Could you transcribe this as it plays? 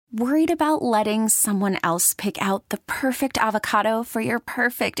Worried about letting someone else pick out the perfect avocado for your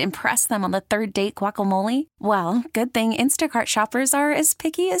perfect impress them on the third date guacamole? Well, good thing Instacart shoppers are as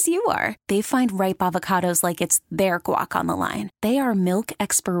picky as you are. They find ripe avocados like it's their guac on the line. They are milk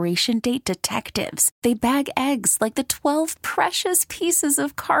expiration date detectives. They bag eggs like the 12 precious pieces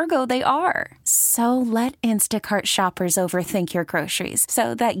of cargo they are. So let Instacart shoppers overthink your groceries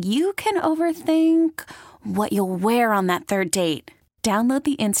so that you can overthink what you'll wear on that third date. Download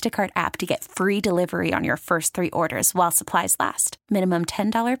the Instacart app to get free delivery on your first 3 orders while supplies last. Minimum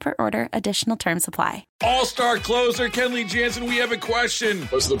 $10 per order. Additional terms apply. All-star closer Kenley Jansen, we have a question.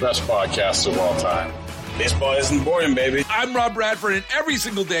 What's the best podcast of all time? Baseball isn't boring, baby. I'm Rob Bradford, and every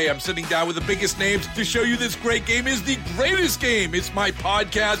single day I'm sitting down with the biggest names to show you this great game is the greatest game. It's my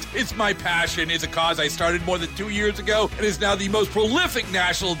podcast. It's my passion. It's a cause I started more than 2 years ago and is now the most prolific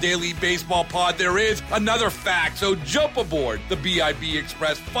national daily baseball pod there is. Another fact. So jump aboard the BIB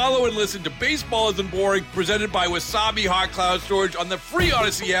Express. Follow and listen to Baseball Isn't Boring, presented by Wasabi Hot Cloud Storage on the free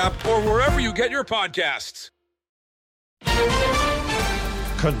Odyssey app or wherever you get your podcasts.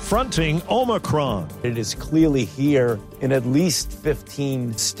 Confronting Omicron. It is clearly here in at least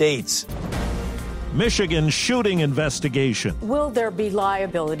 15 states. Michigan shooting investigation. Will there be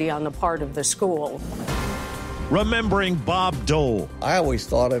liability on the part of the school? Remembering Bob Dole. I always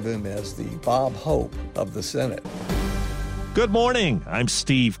thought of him as the Bob Hope of the Senate. Good morning. I'm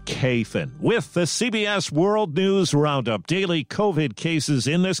Steve Kathan with the CBS World News Roundup. Daily COVID cases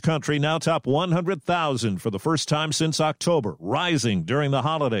in this country now top 100,000 for the first time since October, rising during the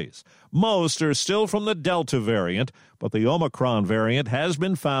holidays. Most are still from the Delta variant, but the Omicron variant has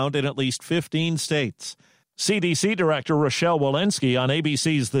been found in at least 15 states. CDC Director Rochelle Walensky on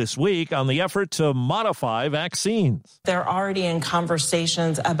ABC's This Week on the effort to modify vaccines. They're already in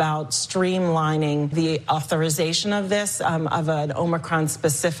conversations about streamlining the authorization of this, of an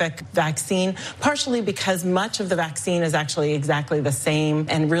Omicron-specific vaccine, partially because much of the vaccine is actually exactly the same,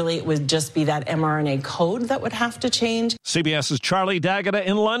 and really it would just be that mRNA code that would have to change. CBS's Charlie D'Agata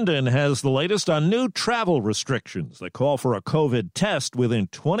in London has the latest on new travel restrictions that call for a COVID test within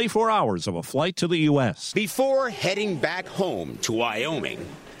 24 hours of a flight to the U.S. Before heading back home to Wyoming,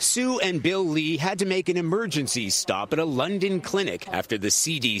 Sue and Bill Lee had to make an emergency stop at a London clinic after the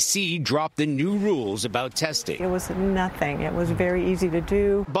CDC dropped the new rules about testing. It was nothing. It was very easy to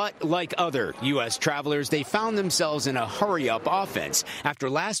do. But like other U.S. travelers, they found themselves in a hurry-up offense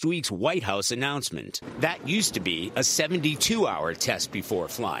after last week's White House announcement. That used to be a 72-hour test before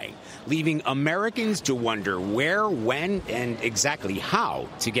flying, leaving Americans to wonder where, when, and exactly how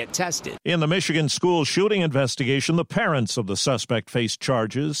to get tested. In the Michigan school shooting investigation, the parents of the suspect faced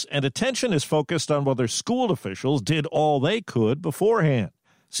charges, and attention is focused on whether school officials did all they could beforehand.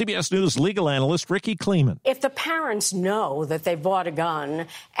 CBS News legal analyst Ricky Kleeman. If the parents know that they bought a gun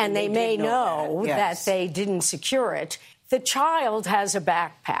and they may know that they didn't secure it, the child has a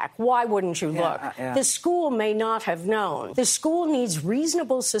backpack. Why wouldn't you look? The school may not have known. The school needs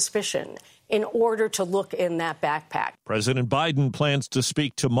reasonable suspicion in order to look in that backpack. President Biden plans to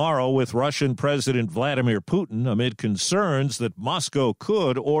speak tomorrow with Russian President Vladimir Putin amid concerns that Moscow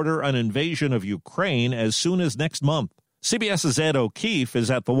could order an invasion of Ukraine as soon as next month. CBS's Ed O'Keefe is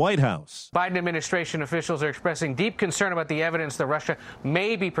at the White House. Biden administration officials are expressing deep concern about the evidence that Russia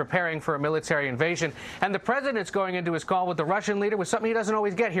may be preparing for a military invasion. And the president's going into his call with the Russian leader with something he doesn't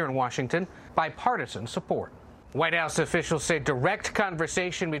always get here in Washington: bipartisan support. White House officials say direct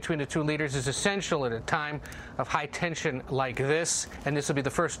conversation between the two leaders is essential at a time of high tension like this. And this will be the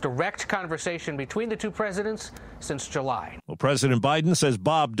first direct conversation between the two presidents since July. Well, President Biden says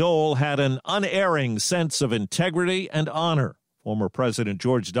Bob Dole had an unerring sense of integrity and honor. Former President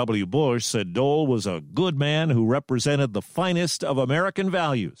George W. Bush said Dole was a good man who represented the finest of American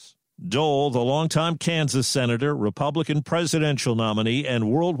values. Dole, the longtime Kansas senator, Republican presidential nominee,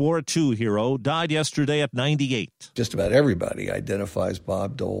 and World War II hero, died yesterday at 98. Just about everybody identifies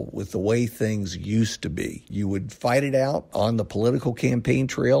Bob Dole with the way things used to be. You would fight it out on the political campaign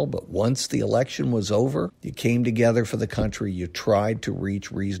trail, but once the election was over, you came together for the country. You tried to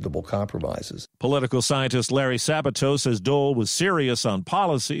reach reasonable compromises. Political scientist Larry Sabato says Dole was serious on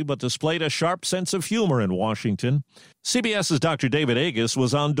policy, but displayed a sharp sense of humor in Washington. CBS's Dr. David Agus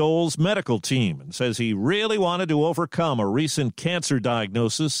was on Dole's medical team and says he really wanted to overcome a recent cancer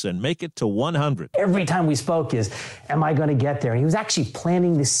diagnosis and make it to 100. Every time we spoke is, am I going to get there? And he was actually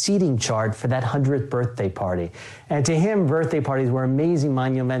planning the seating chart for that 100th birthday party. And to him, birthday parties were amazing,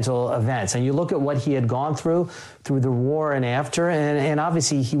 monumental events. And you look at what he had gone through the war and after, and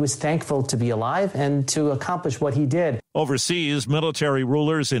obviously he was thankful to be alive and to accomplish what he did. Overseas, military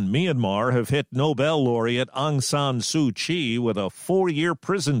rulers in Myanmar have hit Nobel laureate Aung San Suu Kyi with a 4-year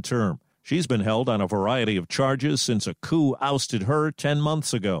prison term. She's been held on a variety of charges since a coup ousted her 10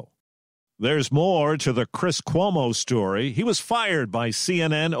 months ago. There's more to the Chris Cuomo story. He was fired by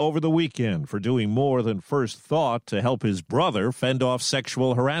CNN over the weekend for doing more than first thought to help his brother fend off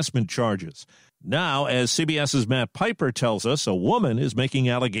sexual harassment charges. Now, as CBS's Matt Piper tells us, a woman is making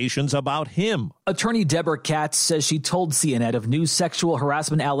allegations about him. Attorney Deborah Katz says she told CNN of new sexual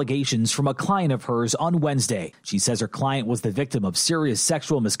harassment allegations from a client of hers on Wednesday. She says her client was the victim of serious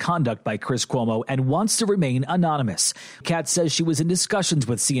sexual misconduct by Chris Cuomo and wants to remain anonymous. Katz says she was in discussions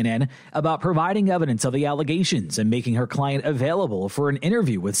with CNN about providing evidence of the allegations and making her client available for an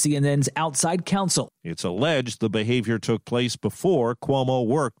interview with CNN's outside counsel. It's alleged the behavior took place before Cuomo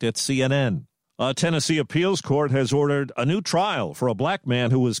worked at CNN. A Tennessee appeals court has ordered a new trial for a black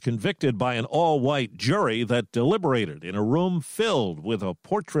man who was convicted by an all-white jury that deliberated in a room filled with a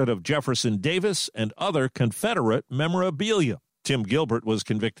portrait of Jefferson Davis and other Confederate memorabilia. Tim Gilbert was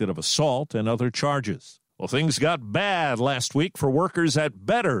convicted of assault and other charges. Well, things got bad last week for workers at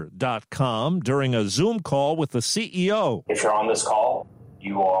Better.com during a Zoom call with the CEO. If you're on this call,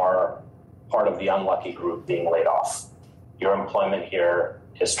 you are part of the unlucky group being laid off. Your employment here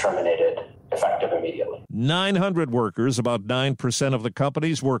is terminated, effective immediately. 900 workers, about 9% of the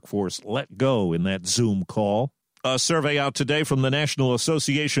company's workforce, let go in that Zoom call. A survey out today from the National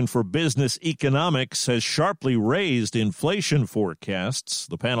Association for Business Economics has sharply raised inflation forecasts.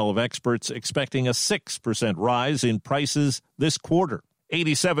 The panel of experts expecting a 6% rise in prices this quarter.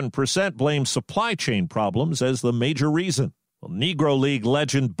 87% blame supply chain problems as the major reason. Well, Negro League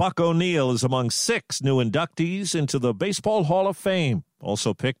legend Buck O'Neil is among 6 new inductees into the Baseball Hall of Fame.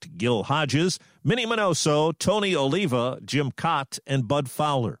 Also picked Gil Hodges, Minnie Minoso, Tony Oliva, Jim Cott, and Bud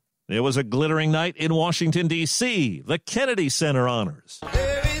Fowler. It was a glittering night in Washington, D.C., the Kennedy Center honors.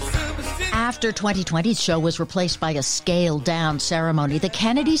 After 2020's show was replaced by a scaled-down ceremony, the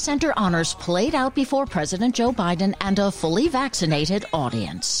Kennedy Center honors played out before President Joe Biden and a fully vaccinated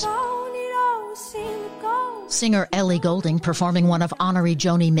audience. Singer Ellie Goulding performing one of honoree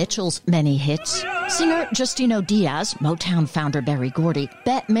Joni Mitchell's many hits. Singer Justino Diaz, Motown founder Berry Gordy,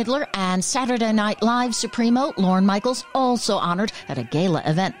 Bette Midler, and Saturday Night Live Supremo Lorne Michaels also honored at a gala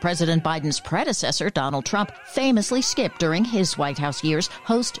event President Biden's predecessor, Donald Trump, famously skipped during his White House years,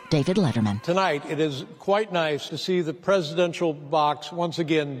 host David Letterman. Tonight, it is quite nice to see the presidential box once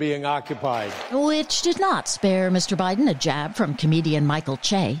again being occupied. Which did not spare Mr. Biden a jab from comedian Michael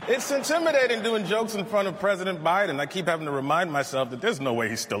Che. It's intimidating doing jokes in front of President Biden. I keep having to remind myself that there's no way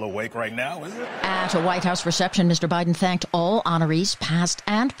he's still awake right now, is it? At a White House reception, Mr. Biden thanked all honorees, past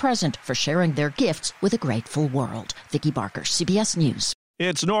and present, for sharing their gifts with a grateful world. Vicki Barker, CBS News.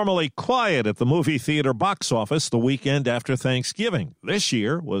 It's normally quiet at the movie theater box office the weekend after Thanksgiving. This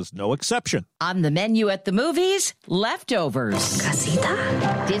year was no exception. On the menu at the movies, leftovers.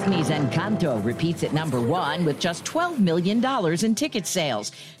 Casita. Disney's Encanto repeats at number 1 with just $12 million in ticket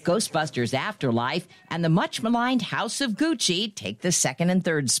sales. Ghostbusters Afterlife and the much-maligned House of Gucci take the second and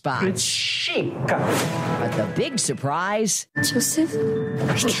third spots. It's chic. But the big surprise... Joseph,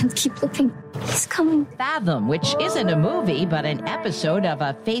 I can't keep looking. He's coming. Fathom, which isn't a movie, but an episode of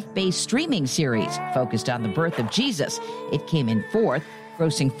a faith-based streaming series focused on the birth of Jesus. It came in 4th,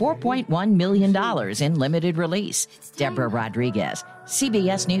 grossing $4.1 million in limited release. Deborah Rodriguez,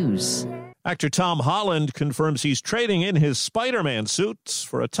 CBS News. Actor Tom Holland confirms he's trading in his Spider-Man suits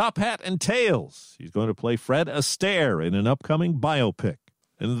for a top hat and tails. He's going to play Fred Astaire in an upcoming biopic.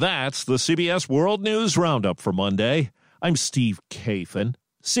 And that's the CBS World News Roundup for Monday. I'm Steve Kathan,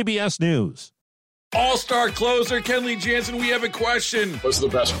 CBS News. All-star closer Kenley Jansen, we have a question. What's the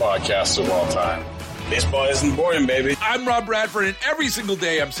best podcast of all time? Baseball isn't boring, baby. I'm Rob Bradford, and every single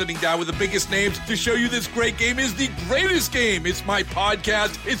day I'm sitting down with the biggest names to show you this great game is the greatest game. It's my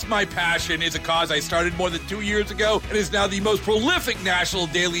podcast. It's my passion. It's a cause I started more than 2 years ago and is now the most prolific national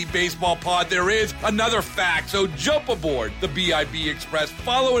daily baseball pod there is. Another fact, so jump aboard the BIB Express.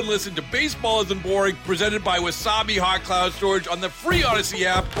 Follow and listen to Baseball Isn't Boring, presented by Wasabi Hot Cloud Storage on the free Odyssey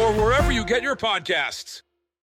app or wherever you get your podcasts.